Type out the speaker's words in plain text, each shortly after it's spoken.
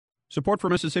Support for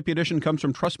Mississippi Edition comes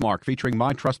from Trustmark, featuring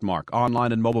My Trustmark,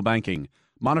 online and mobile banking.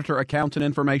 Monitor accounts and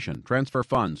information, transfer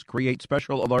funds, create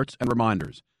special alerts and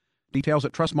reminders. Details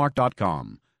at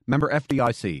trustmark.com. Member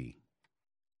FDIC.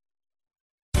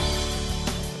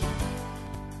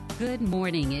 Good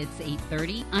morning. It's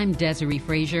 8:30. I'm Desiree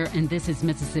Frazier, and this is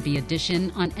Mississippi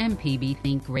Edition on MPB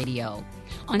Think Radio.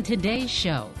 On today's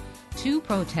show, 2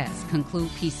 protests conclude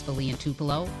peacefully in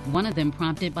Tupelo, one of them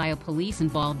prompted by a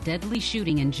police-involved deadly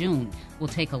shooting in June. We'll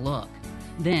take a look.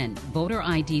 Then, voter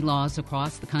ID laws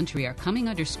across the country are coming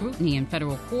under scrutiny in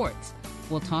federal courts.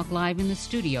 We'll talk live in the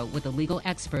studio with a legal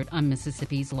expert on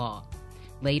Mississippi's law.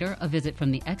 Later, a visit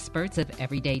from the experts of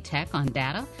Everyday Tech on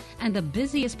data, and the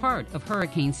busiest part of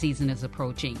hurricane season is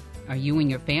approaching. Are you and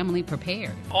your family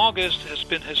prepared? August has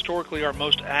been historically our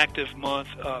most active month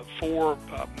for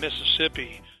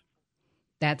Mississippi.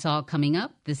 That's all coming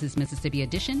up. This is Mississippi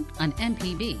Edition on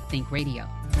MPB Think Radio.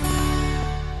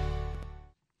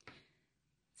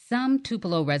 Some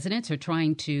Tupelo residents are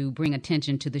trying to bring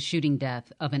attention to the shooting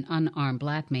death of an unarmed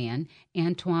black man,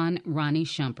 Antoine Ronnie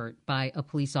Shumpert, by a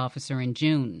police officer in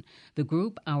June. The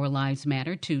group, Our Lives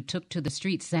Matter, took to the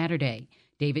streets Saturday.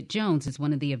 David Jones is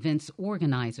one of the event's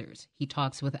organizers. He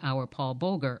talks with our Paul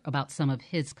Boger about some of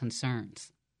his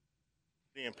concerns.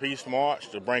 In Peace March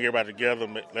to bring everybody together,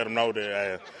 let them know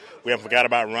that we haven't forgot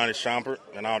about Ronnie Shumpert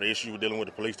and all the issues we're dealing with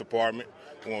the police department.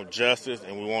 We want justice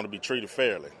and we want to be treated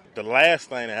fairly. The last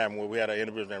thing that happened was we had an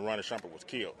individual named Ronnie Shumpert was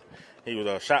killed. He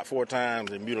was shot 4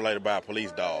 times and mutilated by a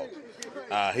police dog.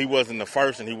 He wasn't the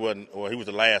first and he was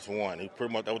the last one. He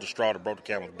pretty much, that was the straw that broke the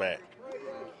camel's back.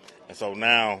 And so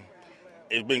now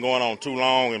it's been going on too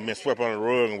long and been swept under the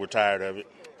rug, and we're tired of it.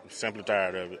 We're simply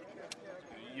tired of it.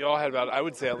 Y'all had about, I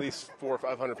would say, at least 400 or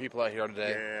 500 people out here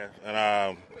today. Yeah,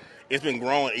 and it's been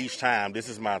growing each time. This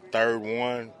is my 3rd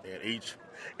one,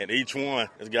 and each one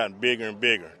has gotten bigger and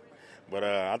bigger. But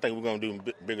I think we're going to do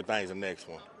bigger things the next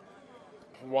one.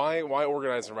 Why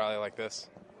organize a rally like this?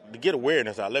 To get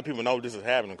awareness out, let people know this is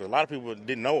happening, because a lot of people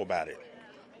didn't know about it.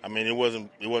 I mean, it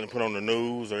wasn't put on the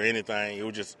news or anything. It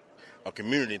was just a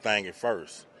community thing at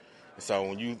first. So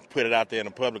when you put it out there in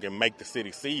the public and make the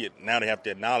city see it, now they have to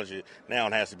acknowledge it. Now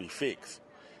it has to be fixed,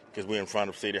 because we're in front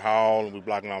of City Hall and we're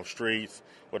blocking off streets,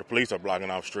 or the police are blocking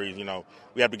off streets. You know,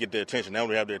 we have to get their attention. Now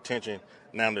we have their attention.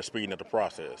 Now they're speeding up the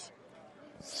process.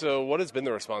 So what has been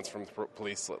the response from the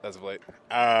police as of late?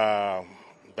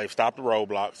 They've stopped the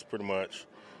roadblocks pretty much.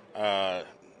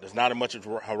 There's not much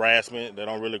harassment. They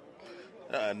don't really.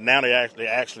 Now they're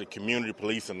actually community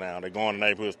policing now. They go in the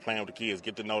neighborhoods, playing with the kids,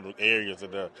 get to know the areas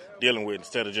that they're dealing with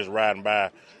instead of just riding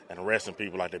by and arresting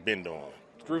people like they've been doing.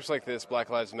 Groups like this, Black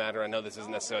Lives Matter, I know this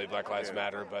isn't necessarily Black Lives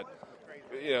Matter, but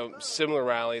similar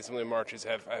rallies, similar marches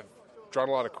have drawn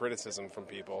a lot of criticism from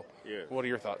people. Yeah. What are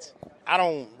your thoughts? I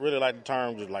don't really like the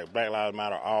term just like Black Lives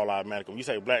Matter, All Lives Matter. When you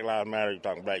say Black Lives Matter, you're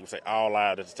talking black. You say all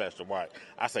lives that's attached to white.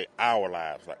 I say our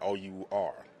lives, like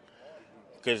O-U-R.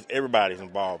 Because everybody's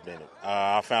involved in it.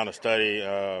 I found a study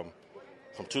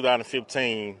from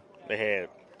 2015. They had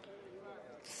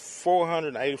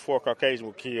 484 Caucasians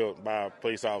were killed by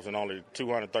police officers, and only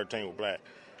 213 were black.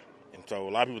 And so a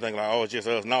lot of people think, like, oh, it's just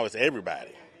us. No, it's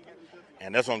everybody.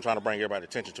 And that's what I'm trying to bring everybody's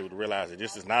attention to realize that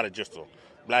this is not just a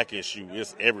black issue.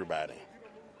 It's everybody.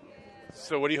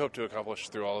 So what do you hope to accomplish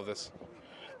through all of this?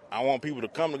 I want people to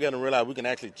come together and realize we can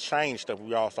actually change stuff if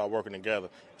we all start working together.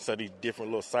 So these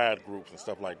different little side groups and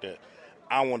stuff like that.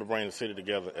 I want to bring the city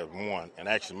together as one and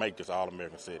actually make this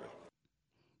all-American city.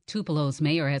 Tupelo's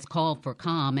mayor has called for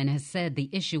calm and has said the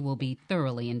issue will be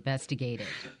thoroughly investigated.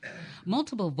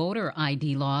 Multiple voter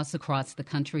ID laws across the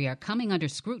country are coming under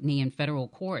scrutiny in federal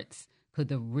courts. Could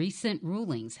the recent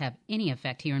rulings have any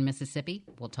effect here in Mississippi?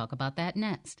 We'll talk about that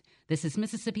next. This is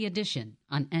Mississippi Edition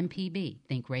on MPB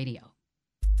Think Radio.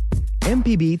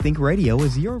 MPB Think Radio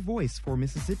is your voice for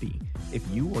Mississippi. If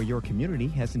you or your community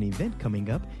has an event coming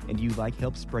up and you'd like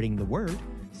help spreading the word,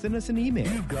 send us an email.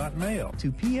 You've got mail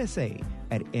to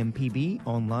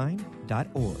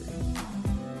psa@mpbonline.org.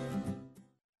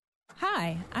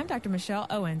 Hi, I'm Dr. Michelle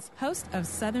Owens, host of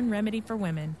Southern Remedy for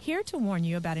Women, here to warn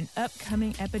you about an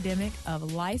upcoming epidemic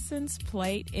of license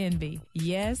plate envy.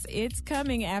 Yes, it's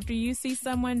coming after you see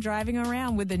someone driving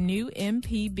around with a new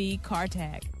MPB car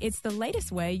tag. It's the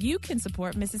latest way you can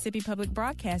support Mississippi Public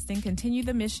Broadcasting continue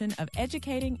the mission of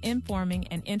educating, informing,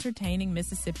 and entertaining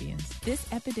Mississippians.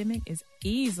 This epidemic is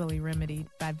easily remedied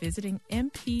by visiting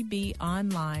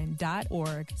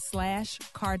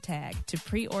mpbonline.org/car tag to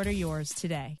pre-order yours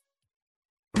today.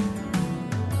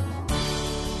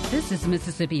 This is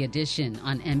Mississippi Edition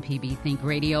on MPB Think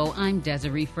Radio. I'm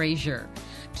Desiree Frazier.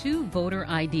 Two voter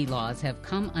ID laws have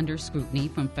come under scrutiny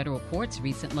from federal courts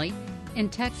recently. In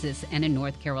Texas and in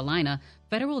North Carolina,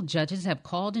 federal judges have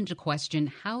called into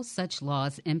question how such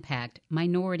laws impact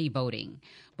minority voting.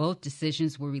 Both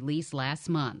decisions were released last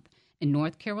month. In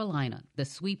North Carolina, the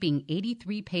sweeping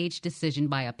 83-page decision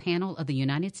by a panel of the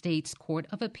United States Court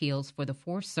of Appeals for the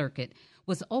Fourth Circuit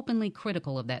was openly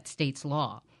critical of that state's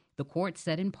law. The court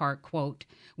said in part, quote,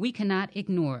 "We cannot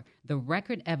ignore the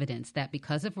record evidence that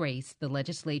because of race, the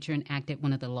legislature enacted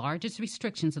one of the largest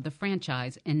restrictions of the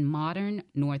franchise in modern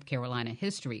North Carolina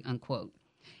history," unquote.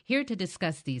 Here to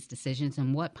discuss these decisions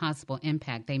and what possible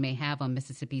impact they may have on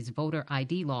Mississippi's voter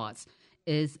ID laws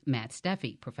is Matt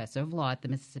Steffi, professor of law at the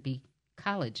Mississippi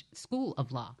College School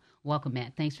of Law. Welcome,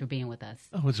 Matt. Thanks for being with us.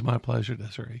 Oh, it's my pleasure,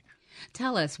 Desiree.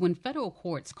 Tell us, when federal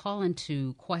courts call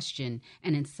into question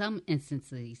and in some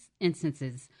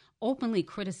instances openly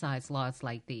criticize laws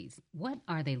like these, what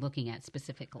are they looking at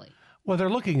specifically? Well, they're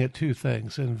looking at two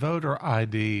things. And voter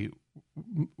ID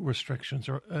restrictions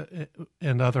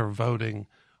and other voting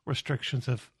restrictions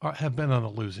have been on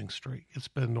a losing streak. It's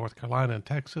been North Carolina and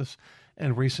Texas,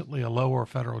 and recently a lower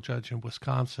federal judge in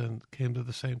Wisconsin came to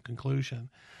the same conclusion.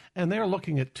 And they're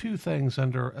looking at two things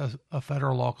under a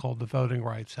federal law called the Voting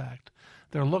Rights Act.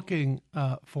 They're looking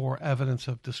for evidence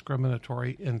of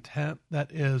discriminatory intent,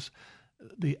 that is,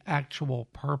 the actual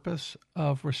purpose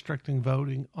of restricting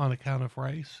voting on account of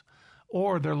race,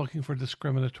 or they're looking for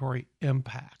discriminatory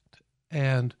impact.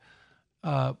 And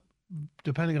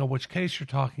depending on which case you're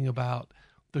talking about,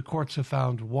 the courts have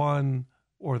found one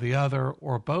or the other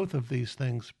or both of these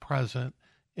things present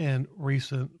in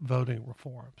recent voting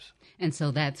reforms. And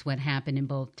so that's what happened in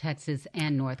both Texas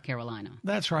and North Carolina.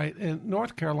 That's right. And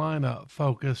North Carolina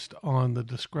focused on the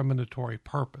discriminatory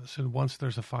purpose. And once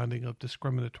there's a finding of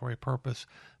discriminatory purpose,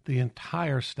 the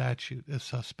entire statute is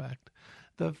suspect.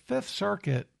 The Fifth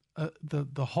Circuit,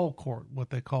 the whole court, what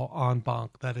they call en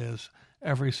banc, that is,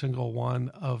 every single one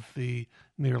of the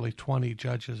nearly 20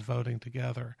 judges voting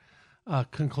together,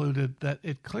 concluded that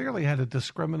it clearly had a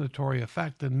discriminatory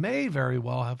effect and may very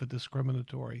well have a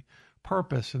discriminatory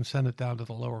purpose, and sent it down to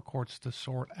the lower courts to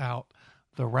sort out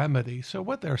the remedy. So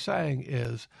what they're saying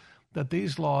is that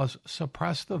these laws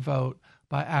suppress the vote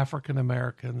by African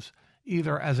Americans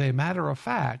either as a matter of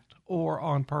fact or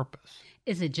on purpose.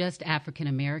 Is it just African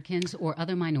Americans or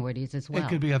other minorities as well? It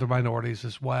could be other minorities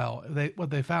as well.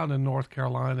 What they found in North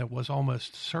Carolina was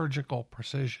almost surgical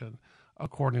precision,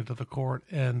 according to the court,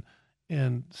 in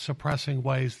suppressing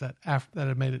ways that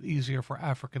had made it easier for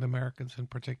African Americans in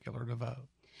particular to vote.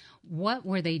 What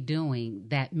were they doing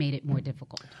that made it more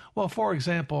difficult? Well, for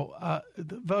example,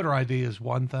 voter ID is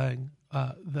one thing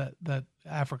that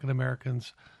African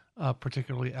Americans,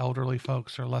 particularly elderly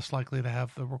folks, are less likely to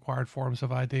have the required forms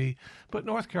of ID. But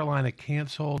North Carolina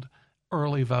canceled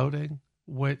early voting,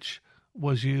 which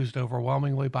was used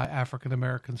overwhelmingly by African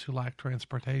Americans who lack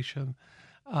transportation.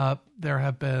 There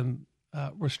have been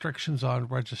restrictions on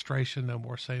registration, no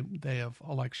more same day of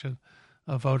election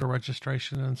voter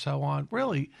registration, and so on.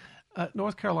 Really,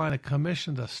 North Carolina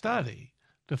commissioned a study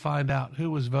to find out who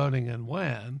was voting and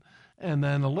when, and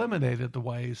then eliminated the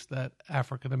ways that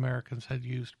African Americans had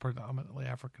used, predominantly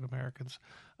African Americans,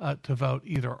 to vote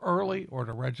either early or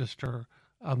to register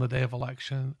on the day of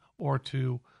election or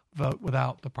to vote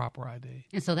without the proper ID.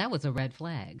 And so that was a red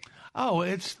flag. Oh,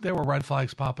 there were red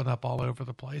flags popping up all over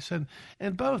the place. And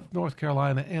both North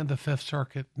Carolina and the Fifth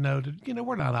Circuit noted,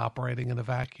 we're not operating in a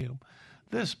vacuum.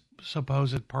 This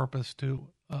supposed purpose to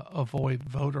avoid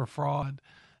voter fraud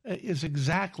is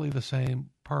exactly the same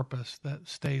purpose that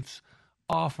states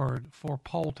offered for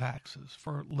poll taxes,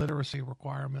 for literacy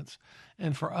requirements,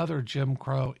 and for other Jim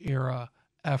Crow era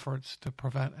efforts to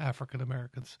prevent African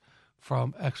Americans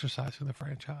from exercising the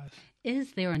franchise.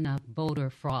 Is there enough voter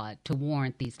fraud to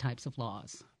warrant these types of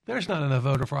laws? There's not enough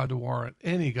voter fraud to warrant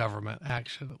any government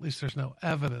action. At least there's no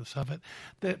evidence of it.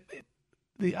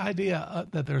 The idea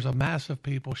that there's a mass of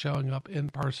people showing up in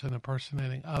person,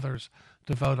 impersonating others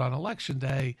to vote on Election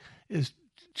Day is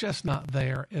just not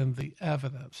there in the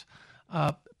evidence.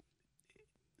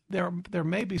 There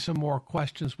may be some more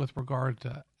questions with regard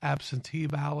to absentee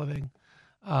balloting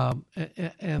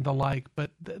and the like,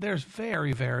 but there's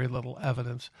very, very little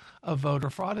evidence of voter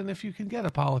fraud. And if you can get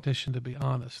a politician to be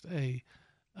honest, a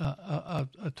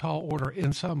tall order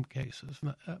in some cases,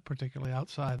 particularly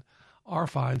outside our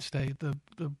fine state, the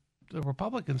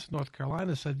Republicans in North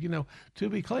Carolina said, to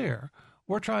be clear,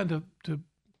 we're trying to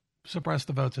suppress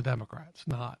the votes of Democrats,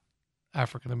 not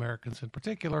African Americans in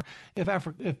particular.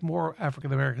 If more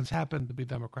African Americans happen to be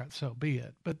Democrats, so be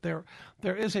it. But there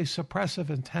is a suppressive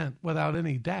intent without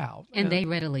any doubt. And they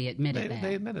readily admitted that.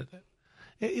 They admitted it.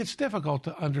 It's difficult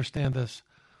to understand this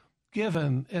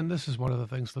given, and this is one of the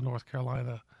things the North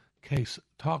Carolina case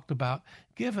talked about,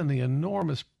 given the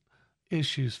enormous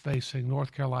issues facing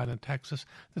North Carolina and Texas,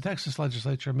 the Texas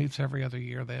legislature meets every other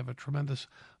year. They have a tremendous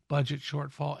budget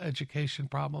shortfall, education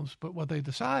problems. But what they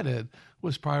decided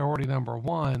was priority number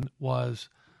one was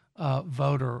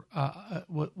voter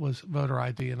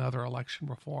ID and other election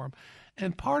reform.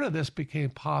 And part of this became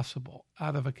possible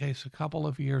out of a case a couple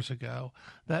of years ago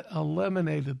that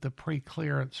eliminated the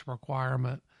pre-clearance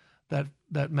requirement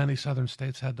that many southern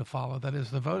states had to follow. That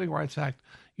is, the Voting Rights Act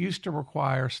used to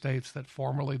require states that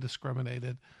formerly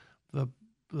discriminated the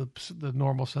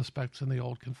normal suspects in the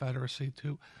old Confederacy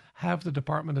to have the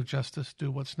Department of Justice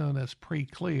do what's known as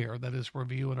pre-clear, that is,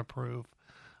 review and approve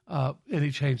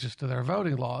any changes to their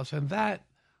voting laws. And that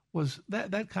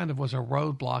kind of was a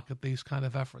roadblock at these kind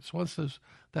of efforts. Once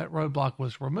that roadblock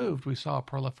was removed, we saw a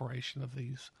proliferation of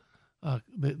these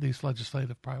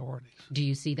legislative priorities. Do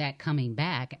you see that coming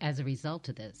back as a result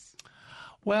of this?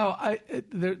 Well,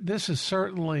 this is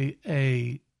certainly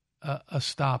a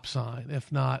stop sign,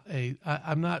 if not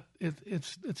I'm not.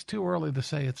 It's too early to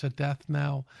say it's a death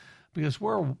knell, because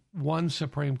we're one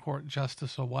Supreme Court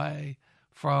justice away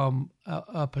from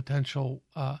a potential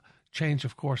change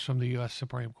of course from the U.S.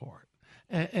 Supreme Court.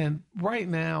 And right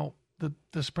now,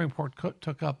 the Supreme Court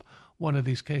took up one of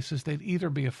these cases. They'd either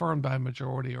be affirmed by a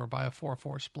majority or by a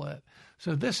 4-4 split.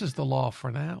 So this is the law for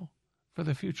now. For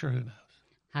the future, who knows?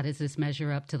 How does this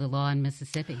measure up to the law in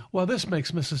Mississippi? Well, this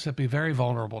makes Mississippi very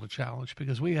vulnerable to challenge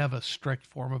because we have a strict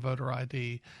form of voter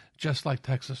ID, just like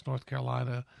Texas, North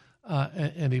Carolina,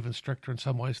 and even stricter in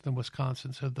some ways than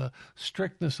Wisconsin. So the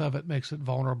strictness of it makes it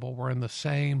vulnerable. We're in the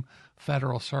same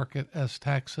federal circuit as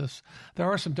Texas. There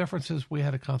are some differences. We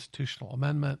had a constitutional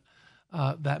amendment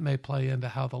that may play into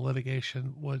how the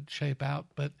litigation would shape out,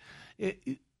 but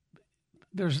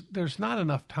there's not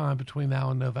enough time between now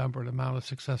and November to mount a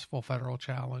successful federal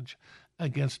challenge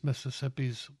against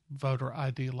Mississippi's voter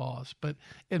ID laws, but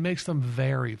it makes them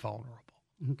very vulnerable.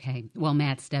 Okay. Well,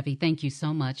 Matt Steffi, thank you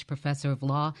so much, professor of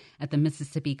law at the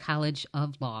Mississippi College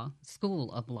of Law,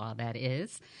 School of Law, that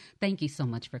is. Thank you so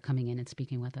much for coming in and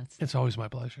speaking with us. It's always my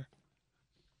pleasure.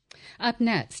 Up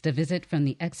next, a visit from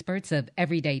the experts of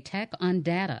Everyday Tech on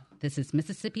data. This is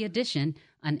Mississippi Edition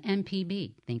on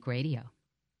MPB Think Radio.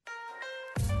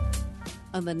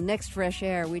 On the next Fresh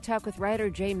Air, we talk with writer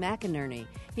Jay McInerney.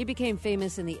 He became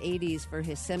famous in the 80s for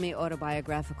his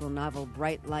semi-autobiographical novel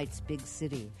Bright Lights, Big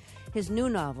City. His new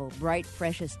novel, Bright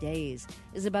Precious Days,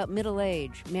 is about middle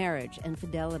age, marriage, and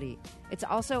fidelity. It's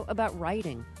also about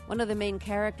writing. One of the main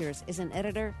characters is an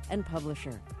editor and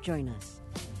publisher. Join us.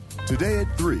 Today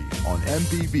at 3 on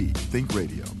MPB Think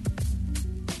Radio.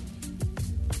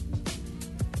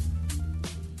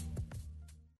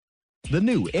 The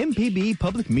new MPB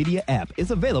Public Media app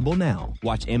is available now.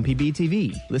 Watch MPB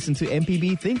TV, listen to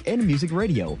MPB Think and Music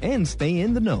Radio, and stay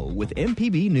in the know with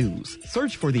MPB News.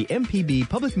 Search for the MPB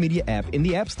Public Media app in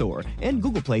the App Store and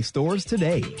Google Play stores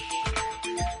today.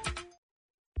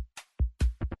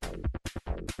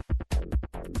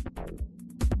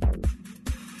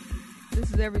 This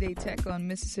is Everyday Tech on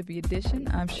Mississippi Edition.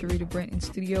 I'm Sharita Brent in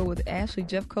studio with Ashley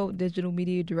Jeffcoat, Digital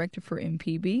Media Director for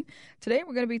MPB. Today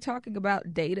we're going to be talking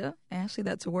about data. Ashley,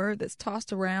 that's a word that's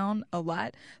tossed around a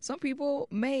lot. Some people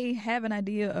may have an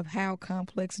idea of how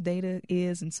complex data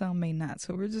is and some may not.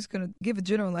 So we're just going to give a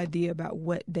general idea about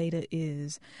what data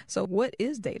is. So what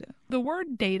is data? The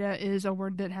word data is a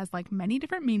word that has many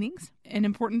different meanings. An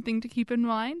important thing to keep in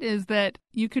mind is that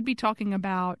you could be talking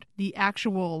about the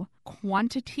actual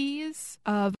quantities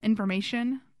of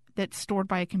information that's stored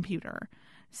by a computer.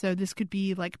 So this could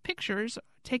be like pictures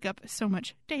take up so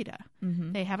much data.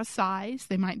 Mm-hmm. They have a size.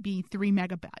 They might be 3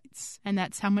 megabytes, and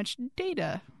that's how much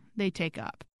data they take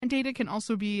up. And data can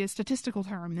also be a statistical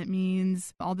term that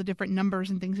means all the different numbers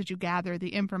and things that you gather,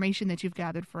 the information that you've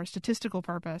gathered for a statistical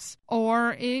purpose.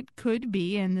 Or it could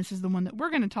be, and this is the one that we're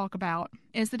going to talk about,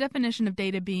 is the definition of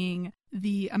data being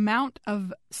the amount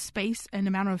of space and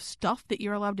amount of stuff that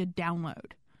you're allowed to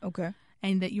download. Okay.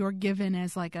 And that you're given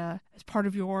as as part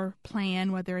of your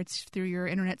plan, whether it's through your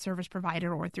internet service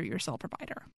provider or through your cell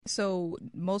provider. So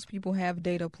most people have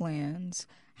data plans.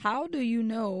 How do you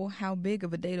know how big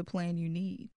of a data plan you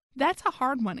need? That's a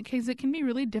hard one because it can be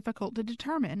really difficult to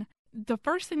determine. The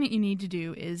first thing that you need to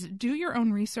do is do your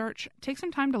own research. Take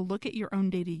some time to look at your own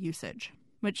data usage,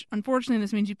 which unfortunately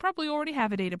this means you probably already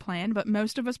have a data plan, but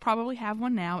most of us probably have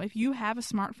one now. If you have a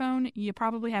smartphone, you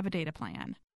probably have a data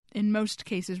plan. In most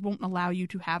cases, won't allow you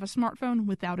to have a smartphone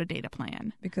without a data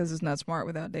plan. Because it's not smart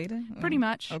without data? Pretty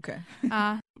much. Okay.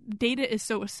 data is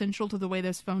so essential to the way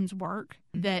those phones work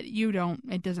that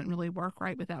it doesn't really work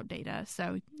right without data.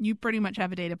 So you pretty much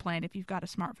have a data plan if you've got a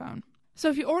smartphone. So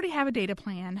if you already have a data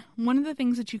plan, one of the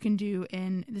things that you can do,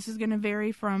 and this is going to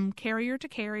vary from carrier to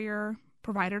carrier,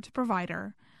 provider to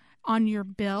provider, on your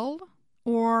bill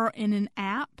or in an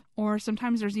app, or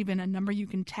sometimes there's even a number you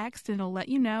can text and it'll let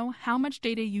you know how much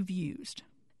data you've used.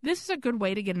 This is a good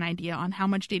way to get an idea on how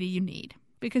much data you need,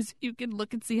 because you can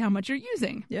look and see how much you're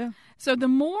using. Yeah. So the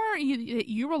more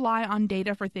you rely on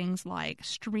data for things like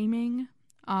streaming,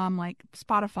 like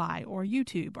Spotify or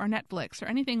YouTube or Netflix or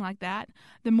anything like that,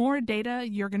 the more data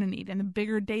you're going to need and the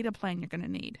bigger data plan you're going to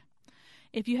need.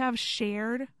 If you have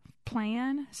shared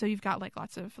plan, so you've got like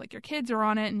lots of, like your kids are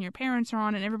on it and your parents are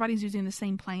on it and everybody's using the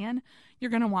same plan,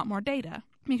 you're going to want more data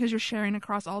because you're sharing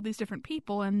across all these different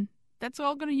people, and that's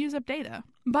all going to use up data.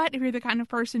 But if you're the kind of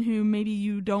person who maybe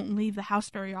you don't leave the house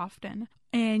very often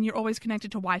and you're always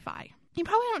connected to Wi-Fi, you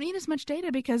probably don't need as much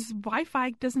data because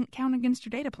Wi-Fi doesn't count against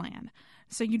your data plan.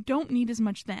 So you don't need as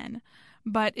much then.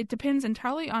 But it depends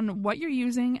entirely on what you're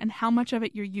using and how much of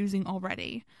it you're using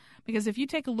already. Because if you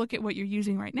take a look at what you're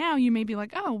using right now, you may be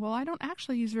like, oh, well, I don't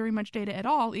actually use very much data at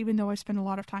all, even though I spend a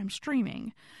lot of time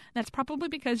streaming. That's probably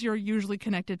because you're usually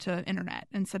connected to internet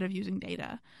instead of using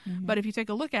data. Mm-hmm. But if you take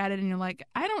a look at it and you're like,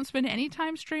 I don't spend any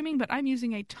time streaming, but I'm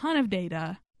using a ton of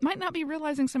data, might not be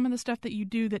realizing some of the stuff that you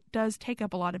do that does take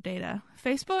up a lot of data.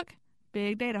 Facebook,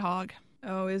 big data hog.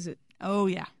 Oh, is it? Oh,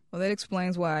 yeah. Well, that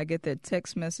explains why I get that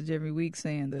text message every week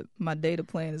saying that my data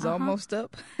plan is almost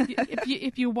up.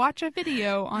 If you watch a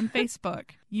video on Facebook,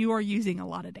 you are using a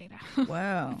lot of data.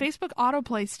 Wow. Facebook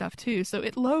autoplays stuff too, so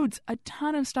it loads a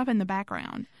ton of stuff in the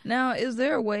background. Now, is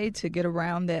there a way to get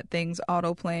around that things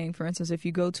autoplaying? For instance, if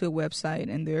you go to a website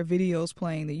and there are videos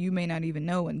playing that you may not even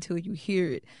know until you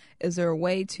hear it, is there a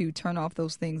way to turn off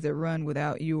those things that run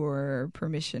without your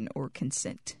permission or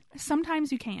consent?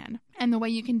 Sometimes you can. And the way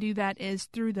you can do that is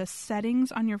through the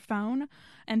settings on your phone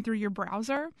and through your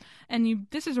browser. And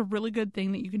this is a really good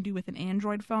thing that you can do with an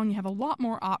Android phone. You have a lot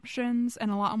more options and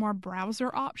a lot more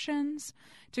browser options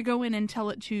to go in and tell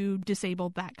it to disable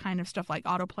that kind of stuff, like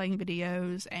auto-playing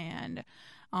videos and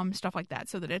stuff like that,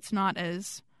 so that it's not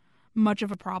as much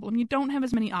of a problem. You don't have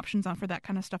as many options for that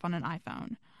kind of stuff on an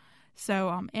iPhone.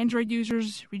 So Android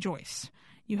users, rejoice.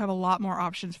 You have a lot more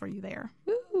options for you there.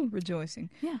 Woo, rejoicing.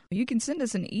 Yeah. You can send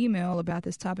us an email about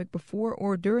this topic before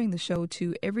or during the show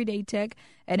to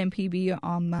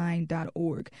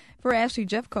everydaytech@mpbonline.org. For Ashley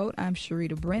Jeffcoat, I'm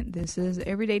Sharita Brent. This is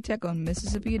Everyday Tech on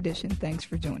Mississippi Edition. Thanks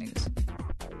for joining us.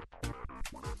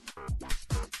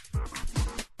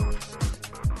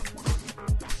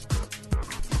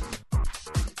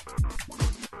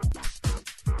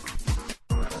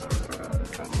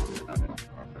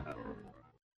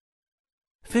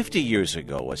 "50 years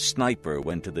ago, a sniper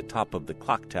went to the top of the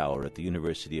clock tower at the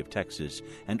University of Texas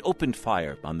and opened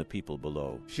fire on the people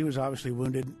below. She was obviously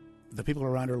wounded. The people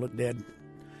around her looked dead.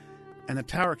 And the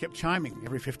tower kept chiming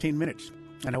every 15 minutes.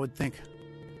 And I would think,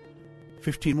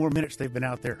 15 more minutes they've been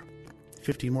out there.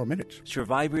 15 more minutes."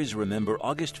 Survivors remember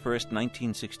August 1st,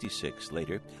 1966,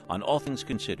 later on All Things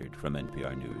Considered from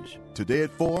NPR News. Today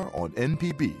at 4 on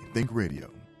MPB Think Radio.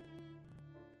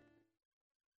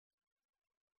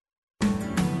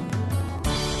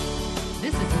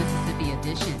 This is Mississippi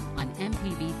Edition on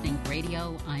MPB Think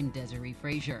Radio. I'm Desiree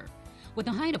Frazier. With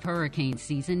the height of hurricane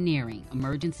season nearing,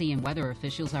 emergency and weather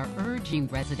officials are urging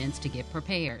residents to get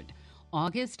prepared.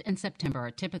 August and September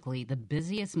are typically the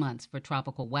busiest months for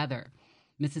tropical weather.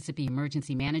 Mississippi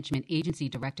Emergency Management Agency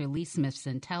Director Lee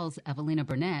Smithson tells Evelina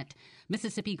Burnett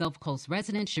Mississippi Gulf Coast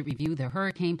residents should review their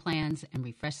hurricane plans and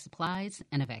refresh supplies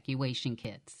and evacuation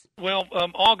kits. Well,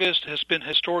 August has been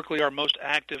historically our most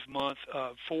active month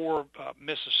for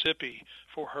Mississippi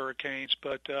for hurricanes,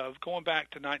 but going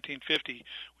back to 1950,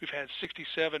 we've had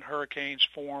 67 hurricanes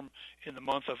form in the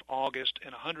month of August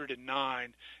and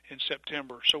 109 in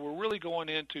September. So we're really going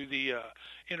into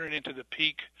entering into the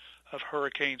peak of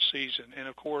hurricane season. And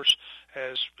of course,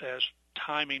 as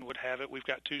timing would have it, we've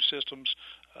got two systems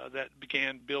that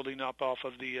began building up off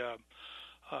of the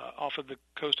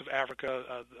coast of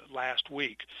Africa last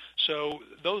week. So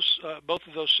those both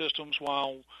of those systems,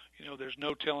 while there's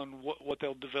no telling what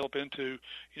they'll develop into,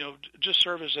 just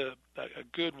serve as a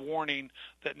good warning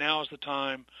that now is the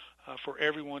time for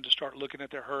everyone to start looking at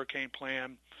their hurricane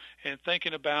plan and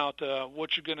thinking about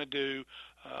what you're going to do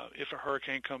if a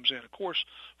hurricane comes in. Of course,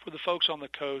 for the folks on the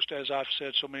coast, as I've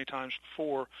said so many times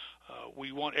before,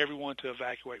 we want everyone to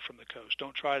evacuate from the coast.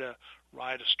 Don't try to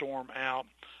ride a storm out.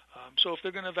 So if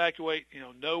they're going to evacuate,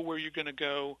 know where you're going to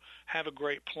go, have a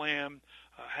great plan,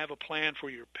 have a plan for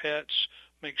your pets,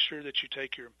 make sure that you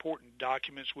take your important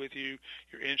documents with you,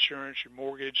 your insurance, your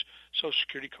mortgage, Social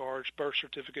Security cards, birth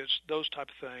certificates, those type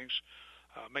of things.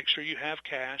 Make sure you have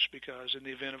cash, because in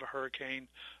the event of a hurricane,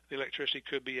 the electricity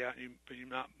could be out and you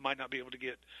might not be able to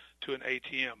get to an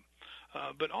ATM.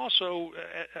 But also,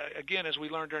 again, as we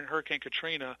learned during Hurricane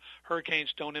Katrina,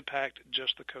 hurricanes don't impact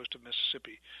just the coast of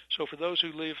Mississippi. So for those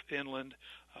who live inland,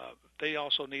 they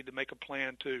also need to make a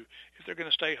plan too. If they're going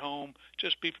to stay home,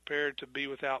 just be prepared to be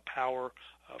without power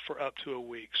for up to a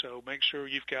week. So make sure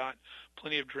you've got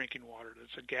plenty of drinking water.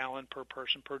 That's a gallon per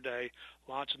person per day,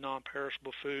 lots of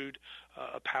non-perishable food,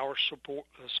 a power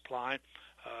supply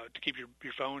to keep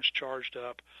your phones charged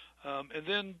up. And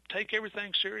then take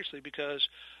everything seriously, because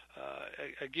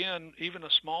again, even a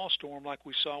small storm like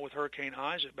we saw with Hurricane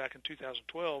Isaac back in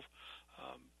 2012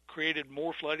 created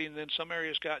more flooding than some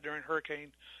areas got during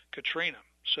Hurricane Katrina.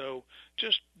 So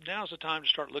just now's the time to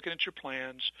start looking at your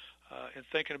plans and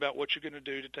thinking about what you're going to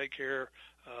do to take care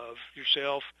of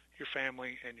yourself, your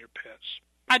family, and your pets.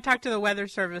 I talked to the Weather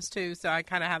Service, too, so I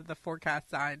kind of have the forecast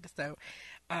side. So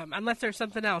unless there's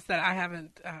something else that I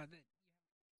haven't...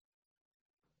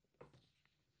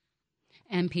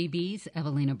 MPB's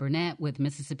Evelina Burnett with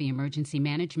Mississippi Emergency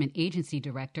Management Agency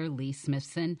Director Lee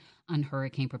Smithson on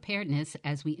hurricane preparedness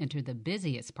as we enter the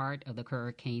busiest part of the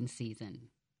hurricane season.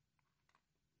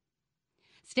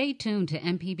 Stay tuned to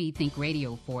MPB Think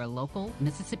Radio for local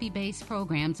Mississippi-based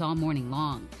programs all morning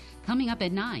long. Coming up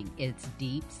at 9, it's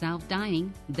Deep South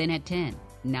Dining. Then at 10,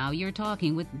 Now You're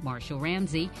Talking with Marshall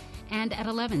Ramsey. And at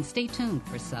 11, stay tuned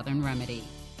for Southern Remedy.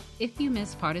 If you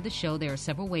missed part of the show, there are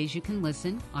several ways you can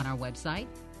listen on our website.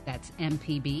 That's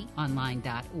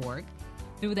mpbonline.org,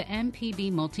 through the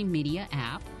MPB Multimedia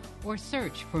app, or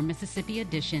search for Mississippi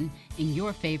Edition in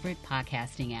your favorite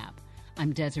podcasting app.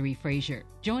 I'm Desiree Frazier.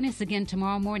 Join us again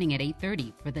tomorrow morning at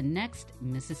 8:30 for the next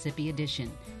Mississippi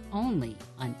Edition, only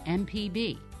on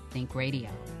MPB Think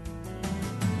Radio.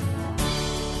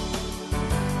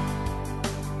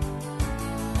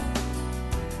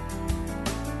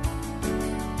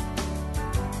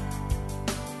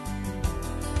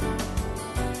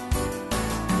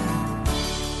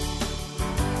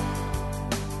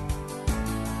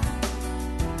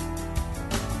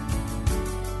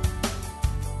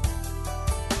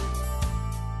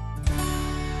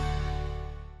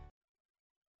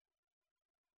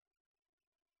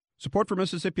 Support for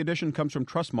Mississippi Edition comes from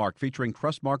Trustmark, featuring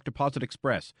Trustmark Deposit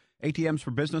Express, ATMs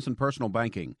for business and personal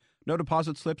banking. No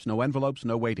deposit slips, no envelopes,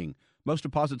 no waiting. Most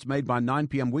deposits made by 9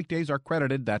 p.m. weekdays are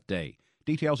credited that day.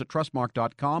 Details at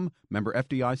trustmark.com, member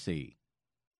FDIC.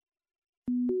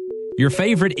 Your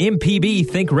favorite MPB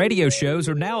Think radio shows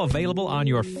are now available on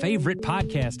your favorite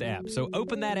podcast app. So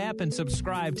open that app and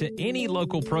subscribe to any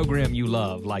local program you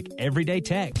love, like Everyday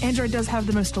Tech. Android does have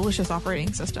the most delicious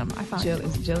operating system, I find.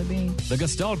 Is it Jelly Bean? The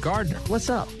Gestalt Gardener. What's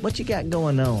up? What you got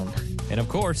going on? And of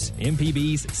course,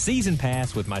 MPB's Season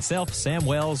Pass with myself, Sam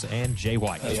Wells, and Jay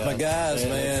White. That's my guys,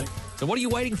 man. So what are you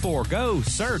waiting for? Go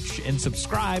search and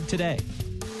subscribe today.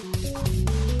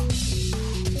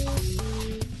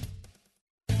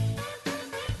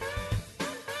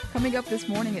 Coming up this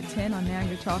morning at 10 on Now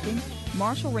You're Talking,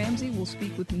 Marshall Ramsey will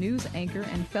speak with news anchor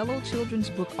and fellow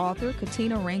children's book author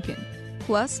Katina Rankin.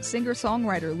 Plus,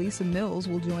 singer-songwriter Lisa Mills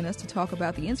will join us to talk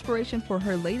about the inspiration for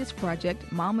her latest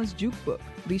project, Mama's Jukebook.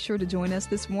 Be sure to join us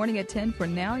this morning at 10 for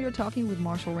Now You're Talking with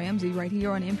Marshall Ramsey right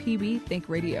here on MPB Think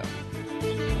Radio.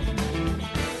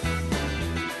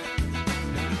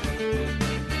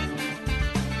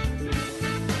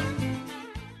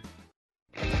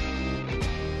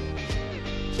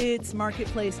 It's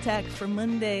Marketplace Tech for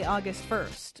Monday, August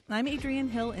 1st. I'm Adrienne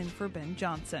Hill in for Ben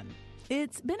Johnson.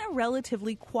 It's been a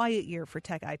relatively quiet year for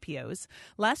tech IPOs.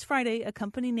 Last Friday, a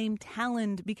company named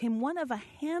Talend became one of a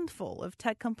handful of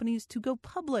tech companies to go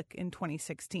public in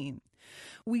 2016.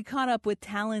 We caught up with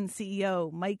Talend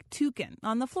CEO Mike Tukin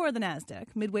on the floor of the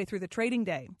NASDAQ midway through the trading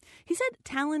day. He said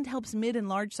Talend helps mid and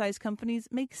large-sized companies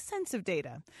make sense of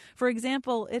data. For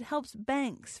example, it helps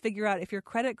banks figure out if your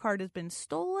credit card has been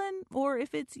stolen or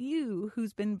if it's you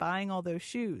who's been buying all those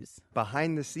shoes.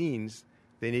 Behind the scenes,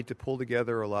 they need to pull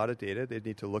together a lot of data. They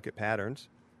need to look at patterns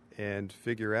and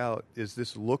figure out, does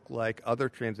this look like other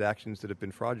transactions that have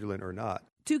been fraudulent or not?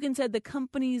 Tukin said the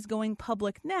company's going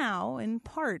public now, in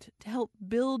part, to help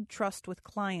build trust with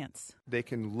clients. They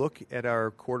can look at our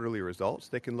quarterly results.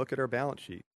 They can look at our balance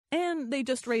sheet. And they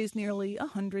just raised nearly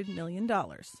 $100 million.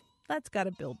 That's got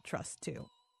to build trust, too.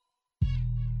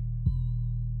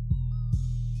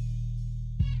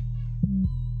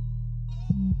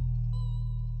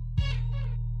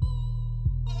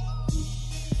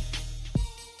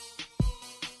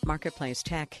 Marketplace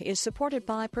Tech is supported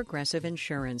by Progressive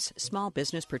Insurance, small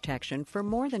business protection for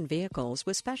more than vehicles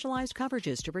with specialized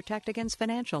coverages to protect against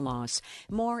financial loss.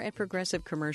 More at Progressive Commercial.